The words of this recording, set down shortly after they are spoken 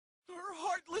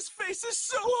heartless face is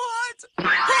so hot!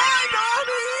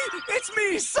 Hi, Nami! It's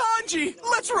me, Sanji!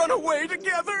 Let's run away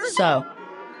together! So,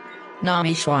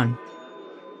 Nami Schwan.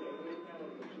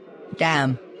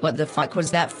 Damn, what the fuck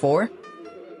was that for?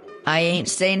 I ain't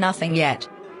say nothing yet.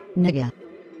 Nigga.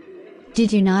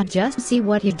 Did you not just see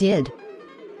what you did?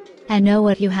 And know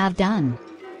what you have done?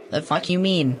 The fuck you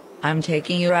mean? I'm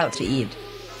taking you out to eat.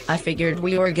 I figured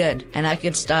we were good and I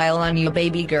could style on you,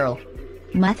 baby girl.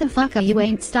 Motherfucker, you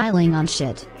ain't styling on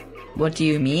shit. What do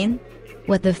you mean?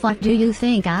 What the fuck do you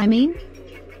think I mean?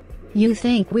 You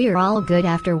think we're all good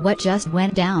after what just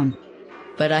went down?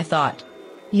 But I thought.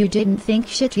 You didn't think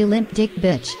shit, you limp dick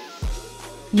bitch.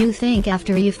 You think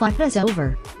after you fucked us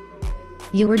over,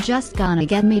 you were just gonna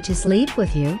get me to sleep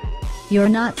with you? You're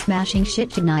not smashing shit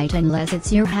tonight unless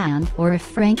it's your hand or if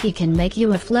Frankie can make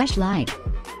you a fleshlight.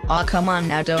 Aw, come on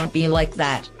now, don't be like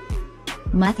that.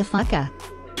 Motherfucker.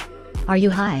 Are you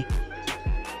high?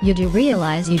 You do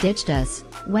realize you ditched us,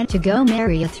 went to go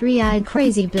marry a three-eyed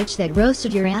crazy bitch that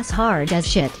roasted your ass hard as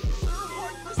shit,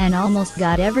 and almost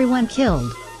got everyone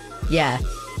killed. Yeah.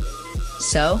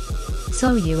 So?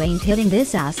 So you ain't hitting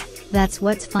this ass, that's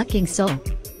what's fucking so.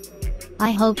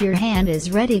 I hope your hand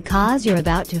is ready cause you're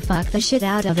about to fuck the shit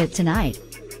out of it tonight.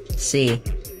 See?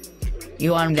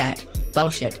 You on that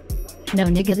bullshit. No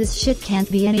nigga, this shit can't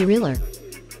be any realer.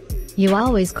 You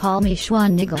always call me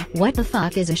Schwan nigga. What the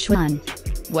fuck is a Schwan?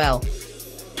 Well,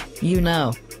 you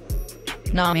know.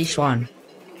 Nami Schwan.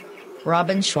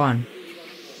 Robin Schwan.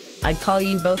 I'd call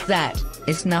you both that,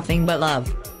 it's nothing but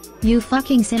love. You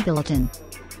fucking simpleton.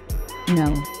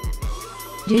 No.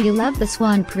 Do you love the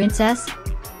Swan Princess?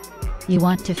 You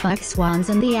want to fuck swans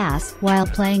in the ass while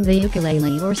playing the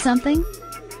ukulele or something?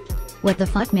 What the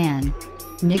fuck, man?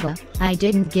 Nigga, I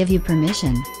didn't give you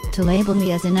permission to label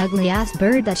me as an ugly ass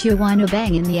bird that you wanna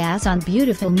bang in the ass on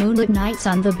beautiful moonlit nights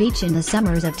on the beach in the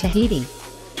summers of Tahiti.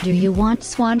 Do you want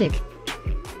swan dick?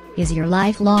 Is your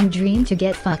lifelong dream to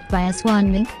get fucked by a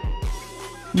swan mink?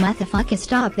 Motherfucker,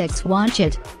 stop that swan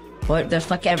shit. What the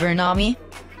fuck ever, Nami?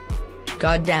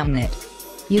 God damn it.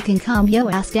 You can calm yo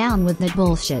ass down with that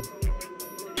bullshit.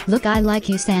 Look, I like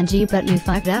you, Sanji, but you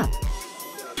fucked up.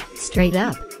 Straight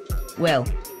up. Well,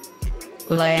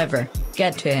 will I ever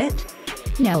get to it?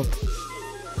 Nope.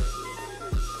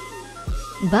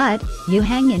 But, you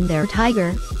hang in there,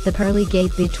 tiger. The pearly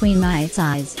gate between my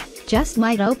thighs just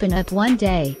might open up one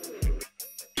day.